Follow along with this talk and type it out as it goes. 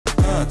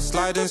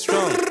sliding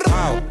strong.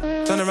 Wow,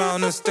 turn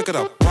around and stick it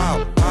up.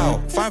 Wow, wow,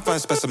 fine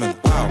specimen.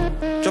 Wow,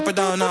 drop it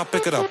down, I'll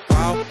pick it up.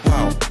 Wow,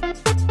 wow,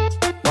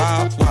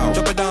 wow, wow,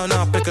 drop it down,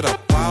 I'll pick it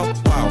up. Wow,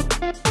 wow,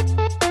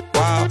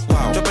 wow,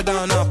 wow, drop it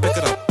down, I'll pick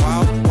it up.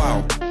 Wow,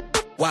 wow,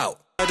 wow,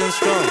 sliding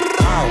strong.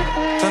 Wow,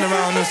 turn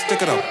around and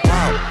stick it up.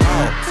 Wow,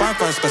 wow,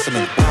 fine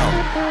specimen. Wow,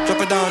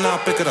 drop it down, I'll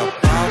pick it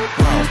up. Wow,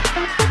 wow,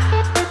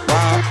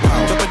 wow,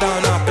 wow, drop it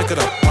down, I'll pick it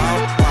up. Wow,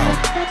 wow,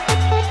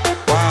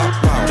 wow,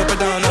 wow, drop it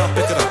down, I'll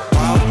pick it up.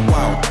 Wow,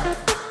 wow,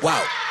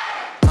 wow.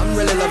 I'm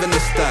really loving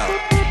this style.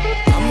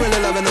 I'm really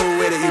loving the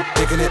way that you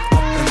picking it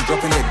up and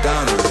dropping it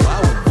down.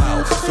 Wow,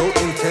 wow, so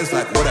intense,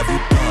 like what have you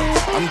done?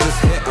 I'm just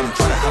here, I'm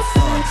trying to have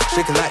fun.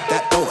 Shaking like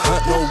that, don't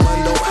hurt no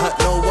one, don't hurt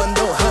no one,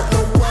 don't hurt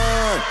no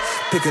one.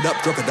 Pick it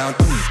up, drop it down,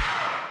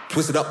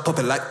 twist it up, pop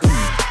it like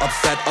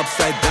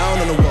upside down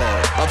on the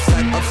wall.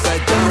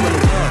 Upside down on the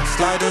wall.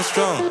 Sliding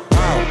strong,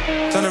 wow.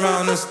 Turn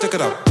around and stick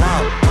it up,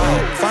 wow, wow.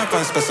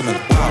 Fine specimen,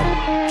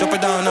 wow. Drop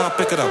it down, I'll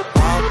pick it up,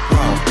 wow,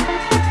 wow.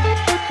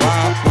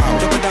 Wow, wow.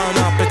 Drop it down,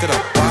 I'll pick it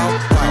up, wow,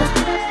 wow.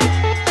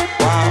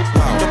 Wow,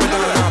 wow. Drop it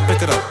down, I'll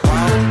pick it up,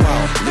 wow,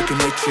 wow. Looking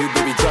at you,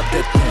 baby, drop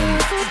that pin.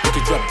 You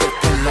can drop that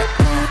pin like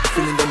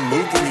feeling the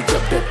move when you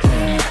drop that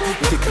pin.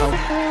 You can count.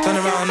 Turn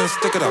around and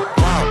stick it up,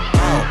 wow,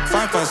 wow.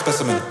 Fine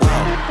specimen,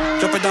 wow.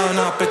 Drop it down,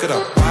 I'll pick it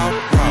up, wow,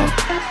 wow.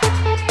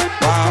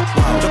 Wow,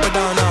 wow. Drop it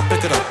down, I'll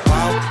pick it up,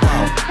 wow,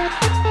 wow.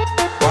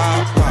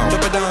 Wow, wow.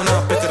 Drop it down,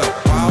 I'll pick it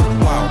up, wow,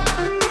 wow.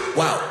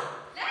 Wow,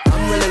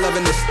 I'm really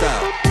loving this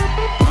style.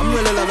 I'm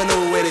really loving the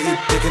way that you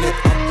picking it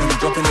up and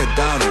dropping it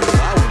down.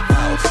 Wow,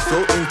 wow, so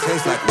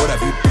intense, like what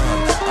have you done?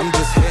 I'm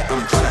just here,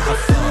 I'm trying to have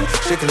fun.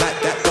 Shaking like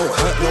that, don't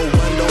hurt no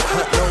one, don't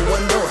hurt no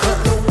one, don't hurt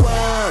no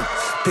one.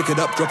 Pick it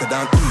up, drop it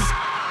down,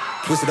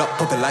 twist it up,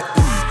 pop it like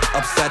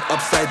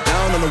upside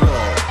down on the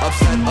wall.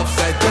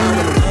 Upside down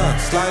on the wall.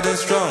 Sliding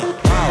strong,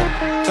 wow.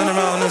 Turn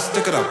around and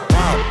stick it up,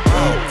 wow,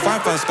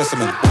 wow. Fine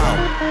specimen, wow.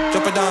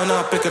 Drop it down,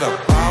 I'll pick it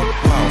up, wow,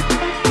 wow.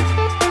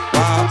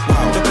 Wow,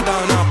 wow. Drop it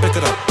down, I'll pick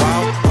it up,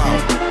 wow, wow.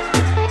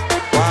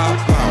 Wow,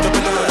 wow. Drop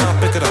it down, I'll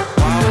pick it up,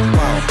 wow,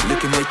 wow.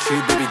 Looking at you,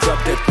 baby, drop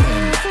that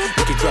pin.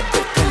 You can drop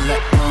that pin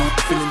like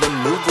feeling the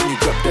move when you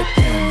drop that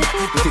pin.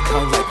 You can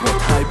count like one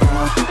high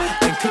bar.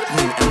 And kick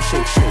me and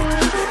shake, stop.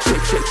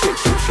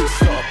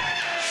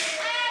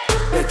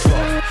 That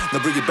drop, now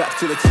bring it back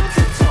to the tip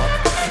top.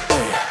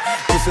 Hey,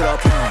 kiss it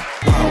up, wow.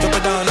 Drop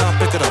it down, I'll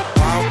pick it up,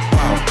 wow,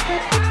 wow.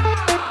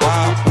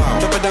 Wow, wow.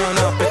 Drop it down,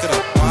 I'll pick it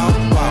up, wow,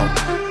 wow.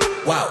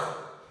 Wow,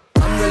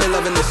 I'm really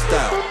loving this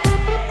style.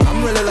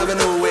 I'm really loving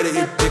the way that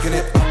you picking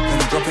it up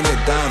and dropping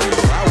it down.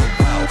 Wow,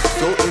 wow,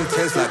 so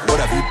intense, like what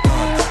have you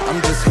done?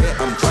 I'm just here,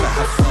 I'm trying to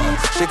have fun.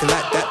 Shaking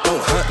like that,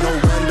 don't hurt no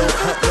one, don't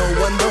hurt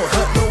no one, don't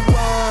hurt no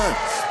one.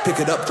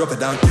 Pick it up, drop it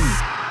down,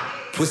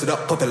 twist it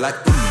up, pop it like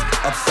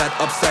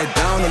upside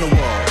down on the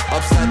wall.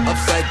 Upside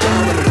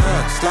down on the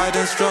wall.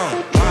 Sliding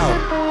strong, wow.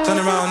 Turn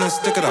around and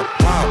stick it up,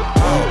 wow,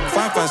 wow.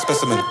 Fine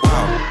specimen,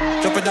 wow.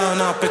 Drop it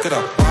down, I'll pick it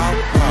up, wow,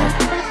 wow.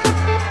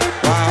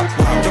 Wow,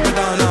 wow. Drop it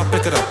down, I'll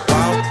pick it up,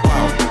 wow,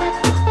 wow.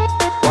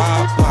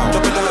 Wow, wow.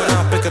 Drop it down,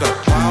 I'll pick it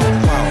up, wow,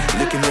 wow.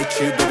 Looking at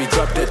you, baby,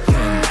 drop that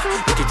pin.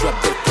 You can drop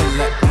that pin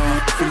like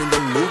feeling the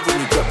move when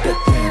you drop that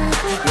pin.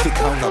 You can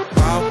count up,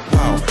 wow,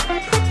 wow.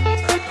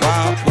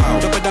 Wow, wow.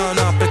 Drop it down,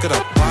 I'll pick it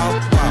up, wow,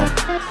 wow.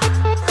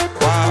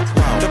 Wow,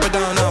 wow. Drop it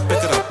down, I'll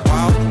pick it up,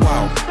 wow,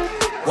 wow.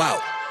 Wow,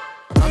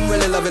 I'm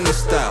really loving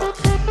this style.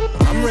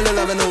 I'm really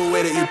loving the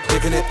way that you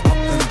picking it up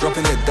and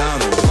dropping it down.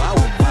 Wow,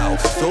 wow,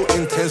 so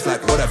intense,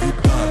 like what have you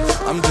done?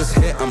 I'm just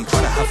here, I'm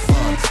trying to have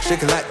fun.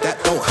 Shaking like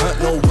that, don't hurt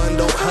no one,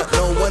 don't hurt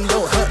no one,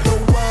 don't hurt no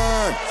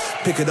one.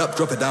 Pick it up,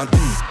 drop it down,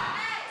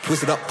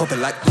 twist it up, pop it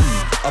like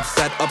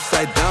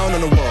upside down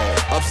on the wall.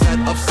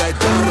 Upside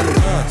down on the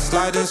wall.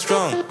 Sliding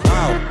strong,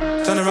 wow.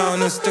 Turn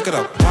around and stick it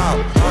up, wow,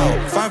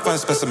 wow. Fine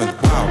specimen,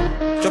 wow.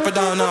 Drop it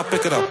down, I'll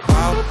pick it up,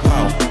 wow,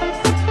 wow.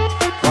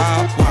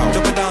 Wow, wow.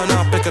 Drop it down,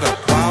 I'll pick it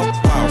up, wow,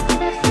 wow.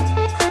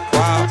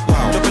 Wow,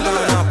 wow. Drop it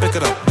down, I'll pick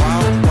it up,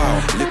 wow,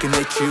 wow. Looking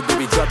at you,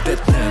 baby, drop that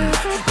pin.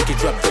 You can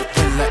drop that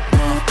pin like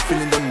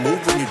feeling the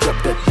move when you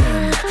drop that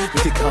pin.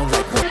 You can count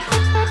like one.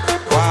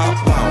 Wow,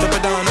 wow. Drop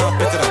it down, I'll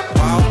pick it up,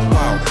 wow,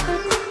 wow.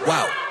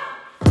 Wow,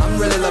 I'm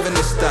really loving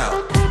this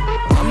style.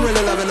 I'm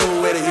really loving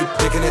the way that you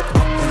picking it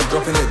up and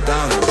dropping it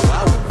down.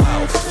 Wow,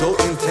 wow, so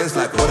intense,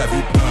 like what have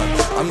you done?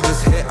 I'm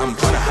just here, I'm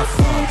trying to have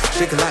fun.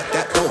 Shaking like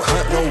that, don't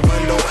hurt no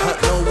one, don't hurt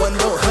no one,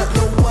 don't hurt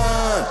no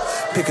one.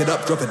 Pick it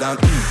up, drop it down,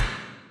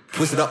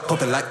 twist it up,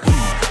 pop it like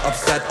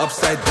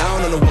upside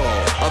down on the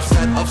wall.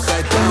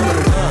 Upside down on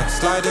the wall.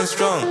 Sliding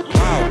strong,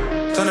 wow.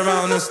 Turn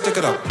around and stick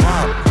it up,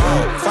 wow,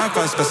 wow.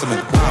 Fine specimen,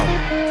 wow.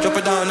 Drop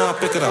it down, I'll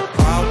pick it up,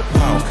 wow,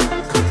 wow.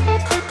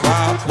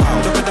 Wow,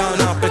 wow. Drop it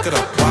down, I'll pick it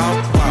up, wow,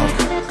 wow.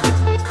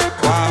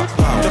 Wow,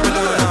 wow. Drop it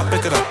down, I'll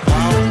pick it up,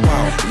 wow,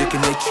 wow.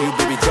 Looking at you,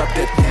 baby, drop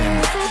that pin.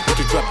 You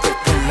can drop that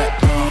pin like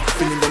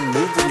feeling the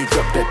move when you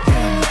drop that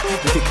pin. You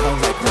can count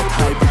like one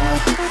high bar.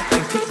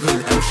 And kick me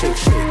and shake,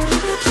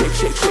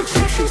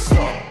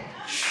 stop.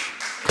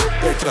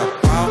 Pick it up,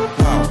 wow,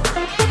 wow.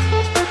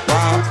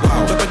 Wow, wow.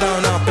 Drop it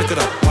down, I'll pick it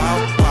up, wow,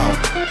 wow.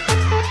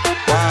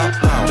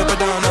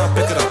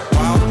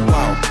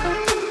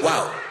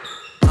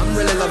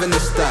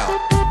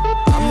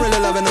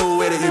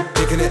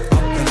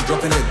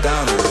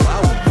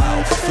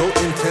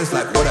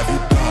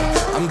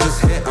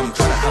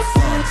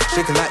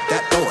 Shake it like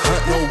that, don't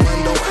hurt no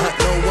one, don't hurt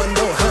no one,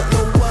 don't hurt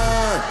no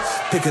one.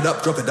 Pick it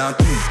up, drop it down,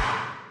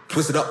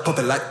 twist it up, pop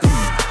it like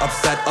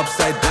upside,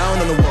 upside down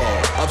on the wall.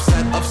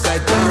 Upside,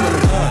 upside down on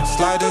the wall.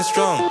 Sliding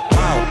strong,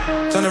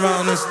 wow. Turn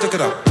around and stick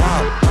it up,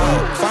 wow,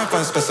 wow. Fine,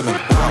 fine specimen,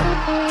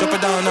 wow. Drop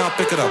it down now,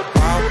 pick it up,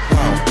 wow,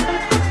 wow.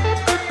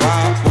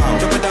 Wow, wow.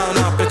 Drop it down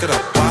now, pick it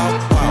up,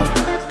 wow, wow.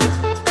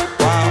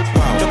 Wow,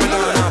 wow. Drop it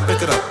down now,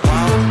 pick it up,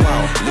 wow,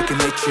 wow. Looking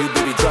at you,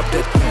 baby, drop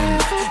that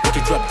pen. Make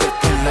you drop that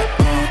pen like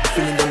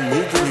feeling the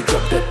move when you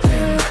drop that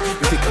pen.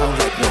 Make it count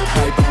like what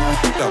high bar.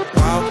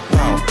 Wow,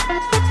 wow.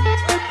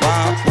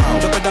 Wow, wow.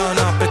 Drop it down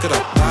now, pick it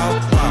up, wow,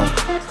 wow.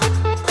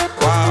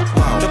 Wow,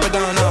 wow. Drop it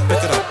down now,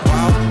 pick it up,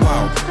 wow,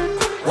 wow.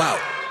 Wow,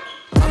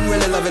 I'm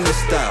really loving this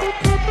style.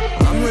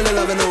 I'm really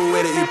loving the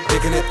way that you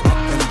picking it up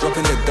and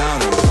dropping it down.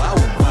 Wow,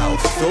 wow,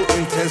 so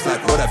intense,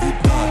 like what have you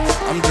done?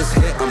 I'm just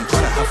here, I'm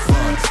trying to have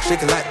fun.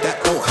 Shake it like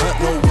that, don't hurt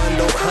no one,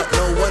 don't hurt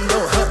no one,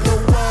 don't hurt no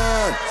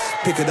one.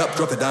 Pick it up,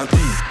 drop it down,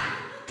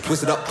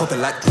 twist it up, pop it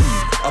like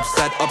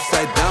upside,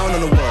 upside down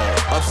on the wall.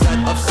 Upside,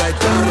 upside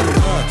down on the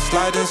wall.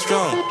 Sliding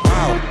strong,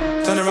 wow.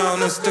 Turn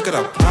around and stick it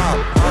up, wow,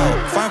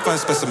 wow. Fine, fine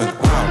specimen,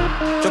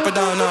 wow. Drop it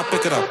down now,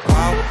 pick it up,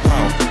 wow,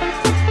 wow.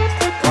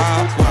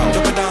 Wow, wow.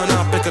 Drop it down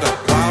now, pick it up,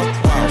 wow,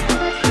 wow.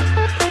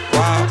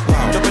 Wow,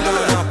 wow. Drop it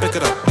down now, pick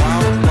it up,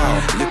 wow, wow.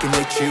 Looking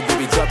at you,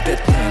 baby, drop that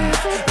pen.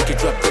 Make you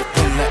drop that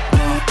pen like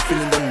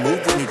feeling the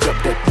move when you drop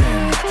that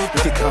pen.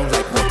 Make it count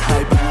like what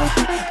high bar.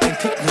 And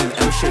kick me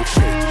and shake,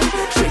 shake.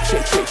 Shake,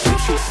 shake, shake, shake,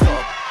 shake,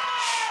 stop.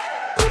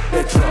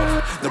 That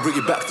drop, now bring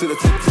it back to the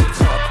tip, tip,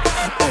 top.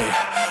 Hey,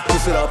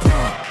 twist it up,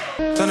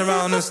 Turn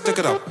around and stick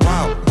it up,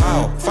 wow,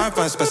 wow. Fine,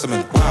 fine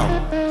specimen,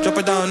 wow. Drop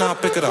it down now,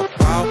 pick it up,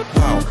 wow,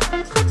 wow.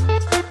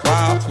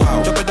 Wow,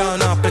 wow. Drop it down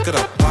now, pick it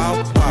up,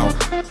 wow, wow.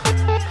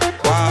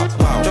 Wow,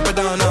 wow. Drop it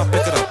down now,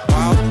 pick it up,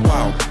 wow,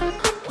 wow.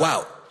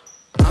 Wow,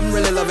 I'm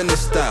really loving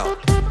this style.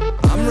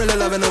 I'm really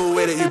loving the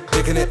way that you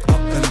picking it up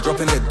and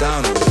dropping it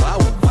down. Wow,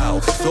 wow,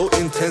 so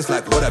intense,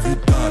 like what have you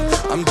done?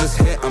 I'm just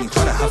here, I'm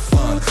trying to have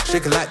fun.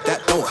 Shake it like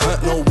that, don't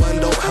hurt no one,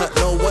 don't hurt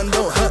no one,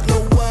 don't hurt no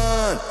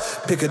one.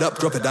 Pick it up,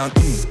 drop it down,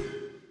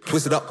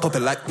 twist it up, pop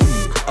it like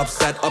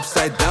upside,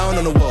 upside down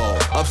on the wall.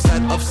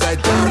 Upside,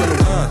 upside down on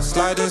the wall.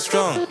 Sliding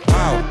strong,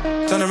 wow.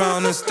 Turn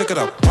around and stick it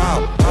up,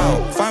 wow,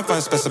 wow. Fine,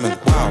 fine specimen,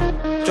 wow.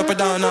 Drop it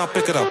down now,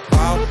 pick it up,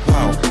 wow,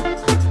 wow.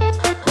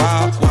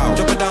 Wow, wow.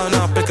 Drop it down